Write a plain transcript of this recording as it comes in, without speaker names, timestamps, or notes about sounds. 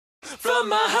from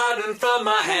my heart and from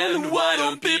my hand. Why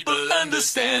don't people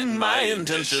understand my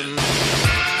intention?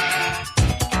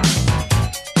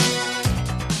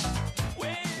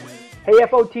 Hey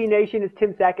FOT Nation, it's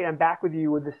Tim Sackett. I'm back with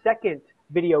you with the second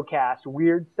video cast,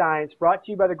 Weird Science, brought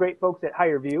to you by the great folks at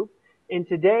HireView. And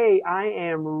today I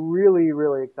am really,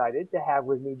 really excited to have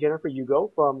with me Jennifer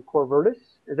Yugo from Corvirtus.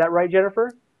 Is that right,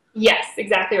 Jennifer? Yes,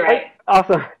 exactly right.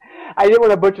 Awesome. I didn't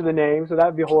want to butcher the name, so that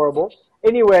would be horrible.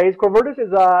 Anyways, Corvirtus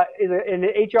is an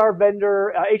HR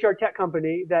vendor, HR tech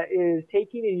company that is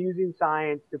taking and using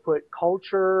science to put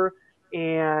culture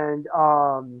and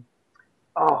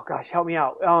oh gosh, help me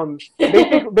out.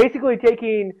 Basically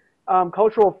taking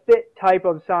cultural fit type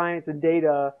of science and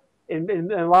data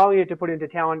and allowing it to put into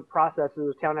talent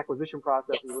processes, talent acquisition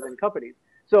processes within companies.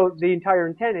 So the entire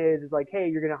intent is like, hey,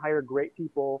 you're going to hire great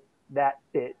people that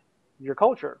fit your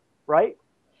culture, right?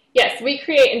 Yes, we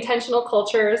create intentional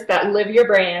cultures that live your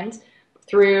brand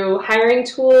through hiring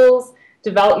tools,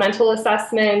 developmental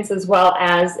assessments, as well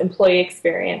as employee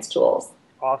experience tools.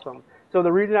 Awesome. So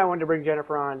the reason I wanted to bring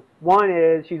Jennifer on, one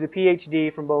is she's a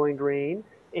PhD from Bowling Green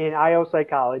in IO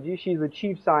psychology. She's the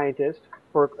chief scientist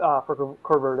for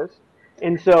Corvirtus.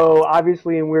 And so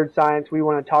obviously in Weird Science, we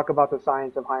want to talk about the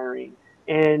science of hiring.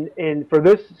 And for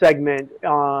this segment,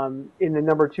 in the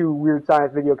number 2 Weird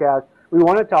Science videocast, we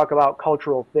want to talk about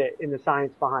cultural fit and the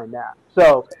science behind that.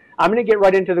 So I'm going to get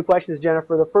right into the questions,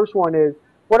 Jennifer. The first one is,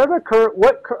 what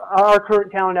are current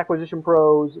talent acquisition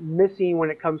pros missing when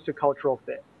it comes to cultural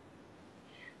fit?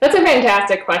 That's a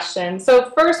fantastic question.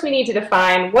 So first we need to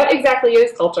define what exactly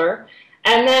is culture,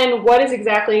 and then what is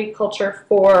exactly culture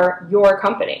for your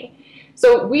company.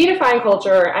 So we define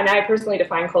culture, and I personally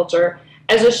define culture,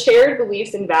 as a shared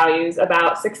beliefs and values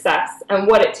about success and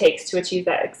what it takes to achieve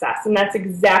that success. And that's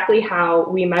exactly how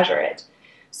we measure it.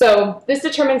 So this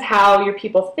determines how your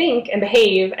people think and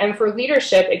behave, and for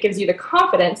leadership, it gives you the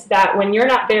confidence that when you're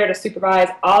not there to supervise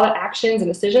all the actions and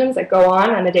decisions that go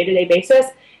on a day-to-day basis,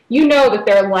 you know that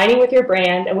they're aligning with your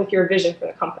brand and with your vision for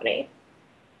the company.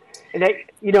 And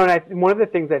one of the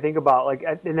things I think about,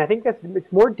 and I think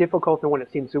it's more difficult than what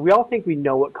it seems. So we all think we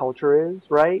know what culture is,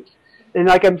 right? And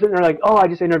I'm sitting there like, oh, I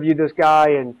just interviewed this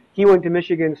guy, and he went to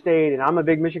Michigan State, and I'm a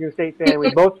big Michigan State fan.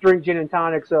 We both drink gin and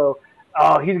tonic, so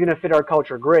he's going to fit our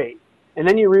culture great. And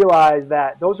then you realize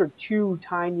that those are 2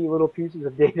 tiny little pieces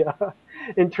of data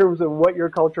in terms of what your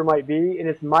culture might be, and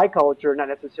it's my culture, not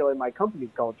necessarily my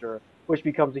company's culture, which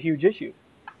becomes a huge issue.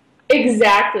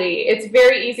 Exactly. It's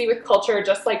very easy with culture,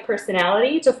 just like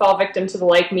personality, to fall victim to the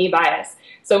like-me bias.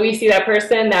 So we see that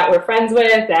person that we're friends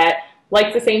with that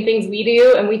likes the same things we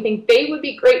do, and we think they would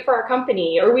be great for our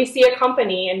company, or we see a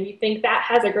company and we think that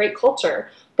has a great culture.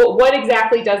 But what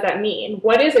exactly does that mean?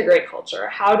 What is a great culture?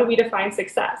 How do we define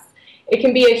success? It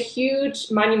can be a huge,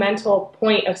 monumental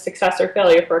point of success or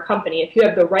failure for a company. If you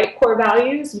have the right core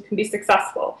values, you can be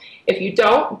successful. If you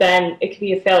don't, then it can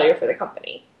be a failure for the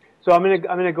company. So I'm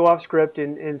gonna go off script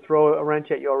and throw a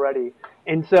wrench at you already.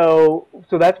 And so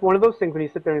that's one of those things when you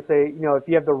sit there and say, if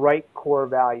you have the right core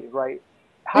values, right?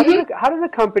 How does a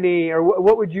company, or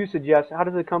what would you suggest, how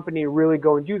does a company really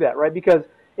go and do that, right? Because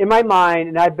in my mind,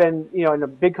 and I've been, in a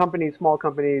big companies, small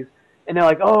companies, and they're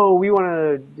like, oh, we want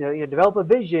to develop a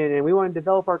vision, and we want to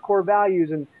develop our core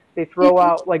values, and they throw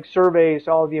out like surveys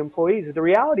to all of the employees. But the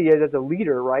reality is, as a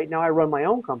leader, right, now I run my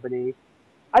own company,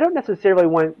 I don't necessarily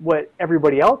want what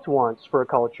everybody else wants for a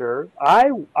culture.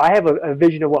 I have a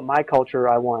vision of what my culture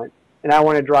I want, and I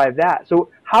want to drive that. So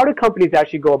how do companies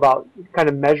actually go about kind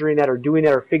of measuring that or doing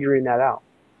that or figuring that out?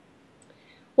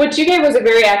 What you gave was a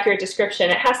very accurate description.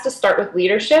 It has to start with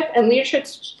leadership, and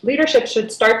leadership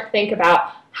should start to think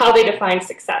about how they define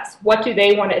success. What do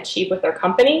they want to achieve with their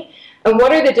company, and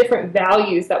what are the different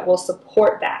values that will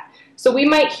support that? So we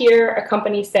might hear a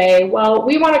company say, well,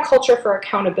 we want a culture for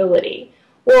accountability.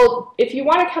 Well, if you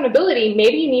want accountability,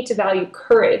 maybe you need to value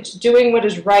courage, doing what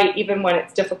is right even when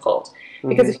it's difficult.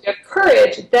 Because if you have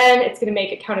courage, then it's going to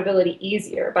make accountability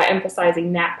easier by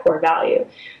emphasizing that core value.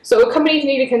 So companies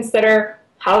need to consider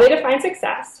how they define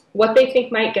success, what they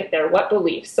think might get there, what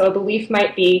beliefs. So a belief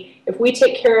might be, if we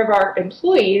take care of our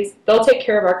employees, they'll take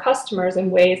care of our customers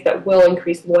in ways that will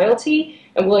increase loyalty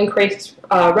and will increase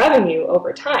revenue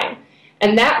over time.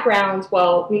 And that grounds,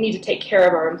 well, we need to take care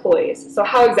of our employees. So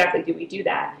how exactly do we do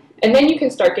that? And then you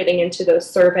can start getting into those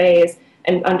surveys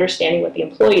and understanding what the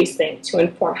employees think to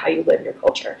inform how you live your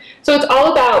culture. So it's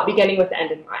all about beginning with the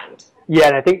end in mind. Yeah,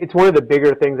 and I think it's one of the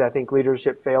bigger things I think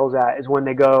leadership fails at is when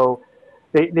they go,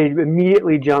 they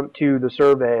immediately jump to the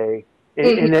survey,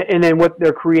 and then what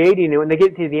they're creating, and when they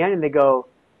get to the end and they go,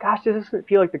 gosh, this doesn't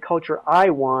feel like the culture I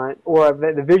want or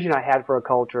the vision I had for a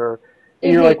culture.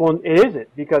 And you're like, well, it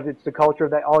isn't, because it's the culture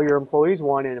that all your employees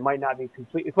want, and it might not be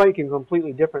it might be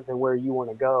completely different than where you want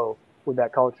to go with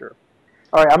that culture.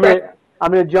 All right,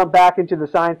 I'm gonna jump back into the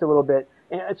science a little bit.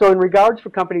 And so, in regards for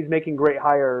companies making great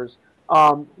hires,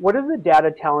 what is the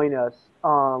data telling us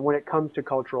when it comes to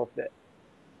cultural fit?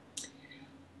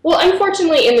 Well,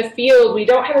 unfortunately, in the field, we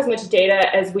don't have as much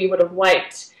data as we would have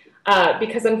liked,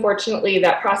 because unfortunately,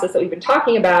 that process that we've been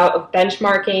talking about of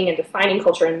benchmarking and defining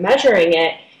culture and measuring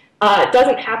it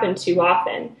doesn't happen too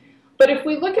often. But if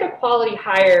we look at a quality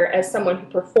hire as someone who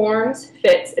performs,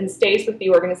 fits, and stays with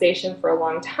the organization for a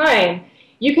long time,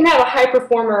 you can have a high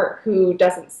performer who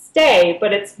doesn't stay,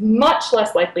 but it's much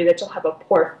less likely that you'll have a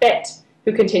poor fit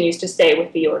who continues to stay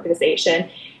with the organization.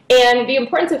 And the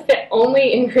importance of fit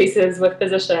only increases with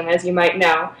position, as you might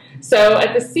know. So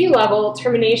at the C level,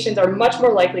 terminations are much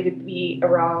more likely to be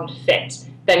around fit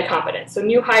than competence. So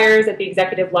new hires at the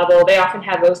executive level, they often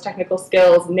have those technical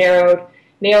skills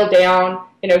nailed down,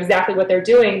 exactly what they're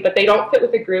doing, but they don't fit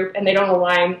with the group and they don't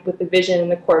align with the vision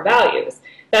and the core values.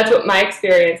 That's what my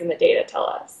experience and the data tell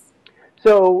us.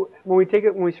 So when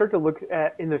we start to look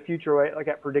at in the future, right, like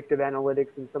at predictive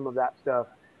analytics and some of that stuff,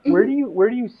 where do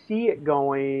you see it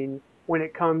going when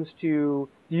it comes to?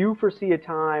 Do you foresee a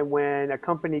time when a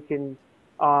company can,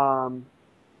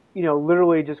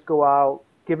 literally just go out,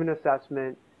 give an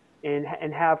assessment, and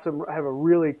have a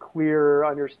really clear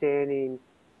understanding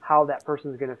how that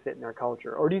person is going to fit in their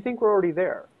culture, or do you think we're already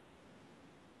there?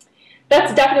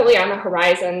 That's definitely on the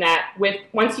horizon, that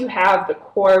once you have the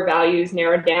core values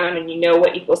narrowed down and you know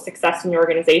what equals success in your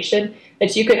organization,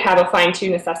 that you could have a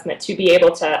fine-tuned assessment to be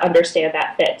able to understand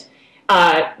that fit.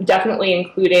 Definitely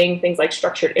including things like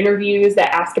structured interviews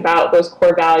that ask about those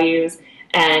core values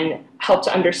and help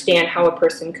to understand how a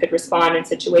person could respond in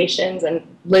situations and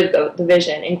live the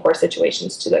vision in core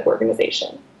situations to the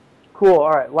organization. Cool.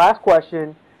 All right. Last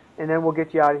question, and then we'll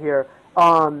get you out of here.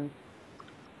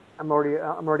 I'm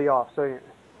already off. So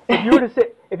if you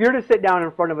were to sit down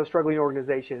in front of a struggling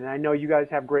organization, and I know you guys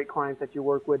have great clients that you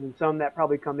work with, and some that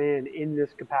probably come in this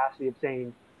capacity of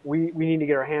saying we need to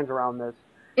get our hands around this.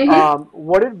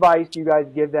 What advice do you guys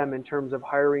give them in terms of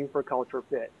hiring for culture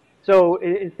fit? So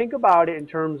and think about it in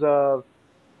terms of,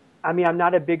 I mean, I'm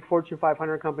not a big Fortune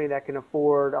 500 company that can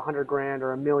afford $100,000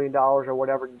 or $1 million or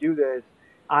whatever to do this.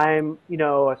 I'm,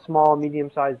 a small,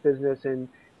 medium-sized business, and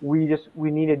we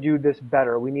need to do this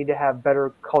better. We need to have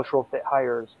better cultural fit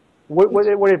hires. What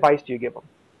advice do you give them?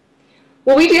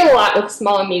 Well, we deal a lot with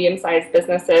small and medium-sized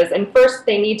businesses, and first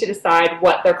they need to decide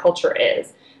what their culture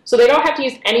is. So they don't have to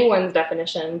use anyone's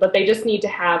definition, but they just need to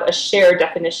have a shared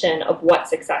definition of what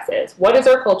success is. What is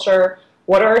our culture?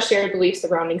 What are our shared beliefs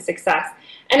surrounding success?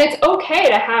 And it's okay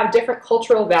to have different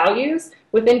cultural values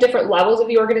within different levels of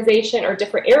the organization or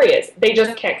different areas. They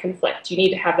just can't conflict. You need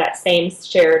to have that same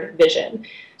shared vision.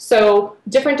 So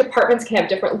different departments can have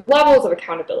different levels of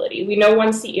accountability. We know one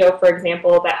CEO, for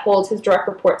example, that holds his direct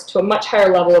reports to a much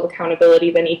higher level of accountability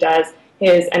than he does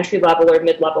his entry-level or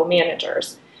mid-level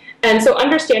managers. And so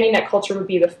understanding that culture would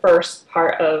be the first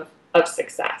part of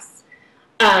success.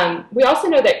 We also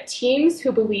know that teams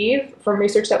who believe, from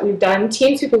research that we've done,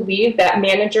 teams who believe that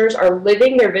managers are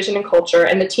living their vision and culture,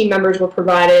 and the team members were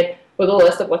provided with a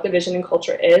list of what the vision and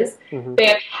culture is, they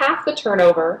have half the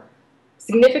turnover,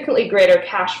 significantly greater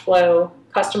cash flow,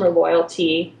 customer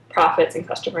loyalty, profits, and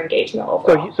customer engagement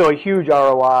overall. So a huge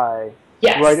ROI,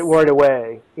 yes, right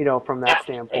away, from that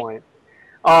standpoint.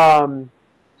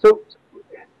 So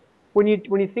when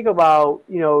you think about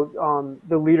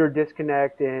the leader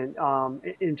disconnect and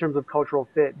in terms of cultural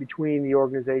fit between the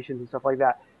organizations and stuff like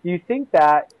that, do you think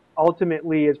that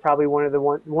ultimately is probably one of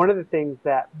the things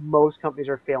that most companies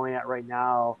are failing at right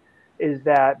now, is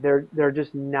that they're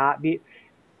just not being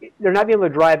able to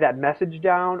drive that message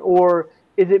down? Or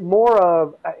is it more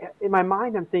of, in my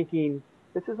mind, I'm thinking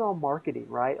this is all marketing,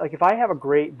 right? Like if I have a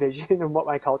great vision of what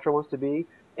my culture wants to be,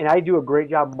 and I do a great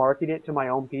job marketing it to my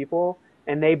own people,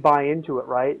 and they buy into it,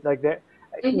 right? Like they're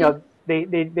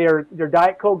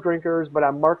Diet Coke drinkers, but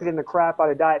I'm marketing the crap out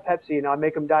of Diet Pepsi, and I'll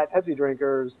make them Diet Pepsi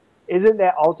drinkers. Isn't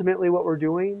that ultimately what we're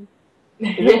doing?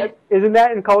 Isn't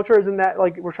that in culture? Isn't that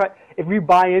like we're trying? If we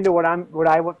buy into what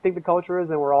I think the culture is,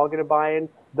 then we're all going to buy in.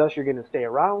 Thus, you're going to stay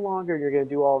around longer. You're going to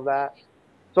do all of that.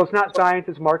 So it's not science;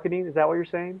 it's marketing. Is that what you're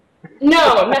saying?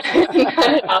 No, not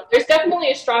at all. There's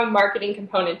definitely a strong marketing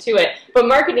component to it, but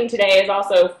marketing today is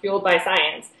also fueled by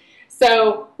science.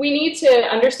 So we need to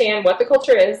understand what the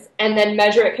culture is and then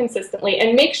measure it consistently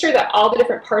and make sure that all the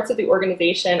different parts of the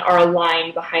organization are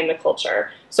aligned behind the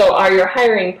culture. So are your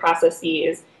hiring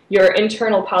processes, your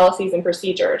internal policies and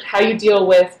procedures, how you deal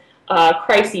with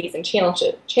crises and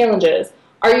challenges,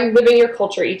 Are you living your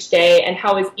culture each day, and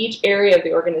how is each area of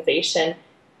the organization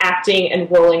acting and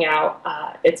rolling out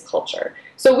its culture?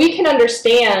 So we can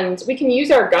understand, we can use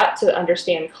our gut to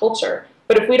understand culture,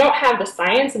 but if we don't have the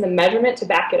science and the measurement to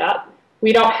back it up,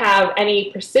 we don't have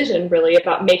any precision really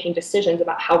about making decisions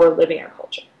about how we're living our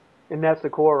culture. And that's the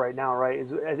core right now, right?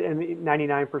 And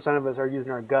 99% of us are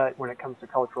using our gut when it comes to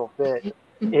cultural fit.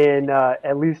 And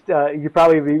at least you'd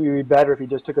probably be better if you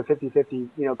just took a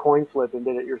 50-50, coin flip and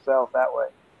did it yourself that way.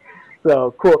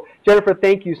 So cool. Jennifer,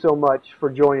 thank you so much for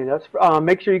joining us.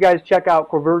 Make sure you guys check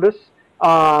out Corvirtus.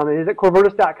 Is it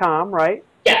Corvirtus.com, right?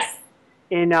 Yes.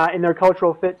 In their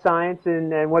cultural fit science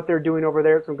and what they're doing over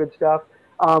there. Some good stuff.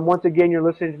 Once again, you're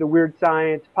listening to the Weird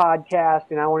Science podcast,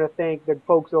 and I want to thank the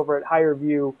folks over at Higher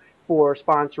View for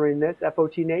sponsoring this.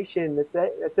 FOT Nation,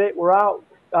 that's it. We're out.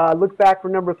 Look back for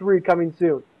number 3 coming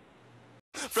soon.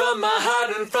 From my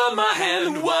heart and from my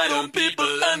hand, why don't people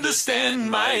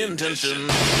understand my intention?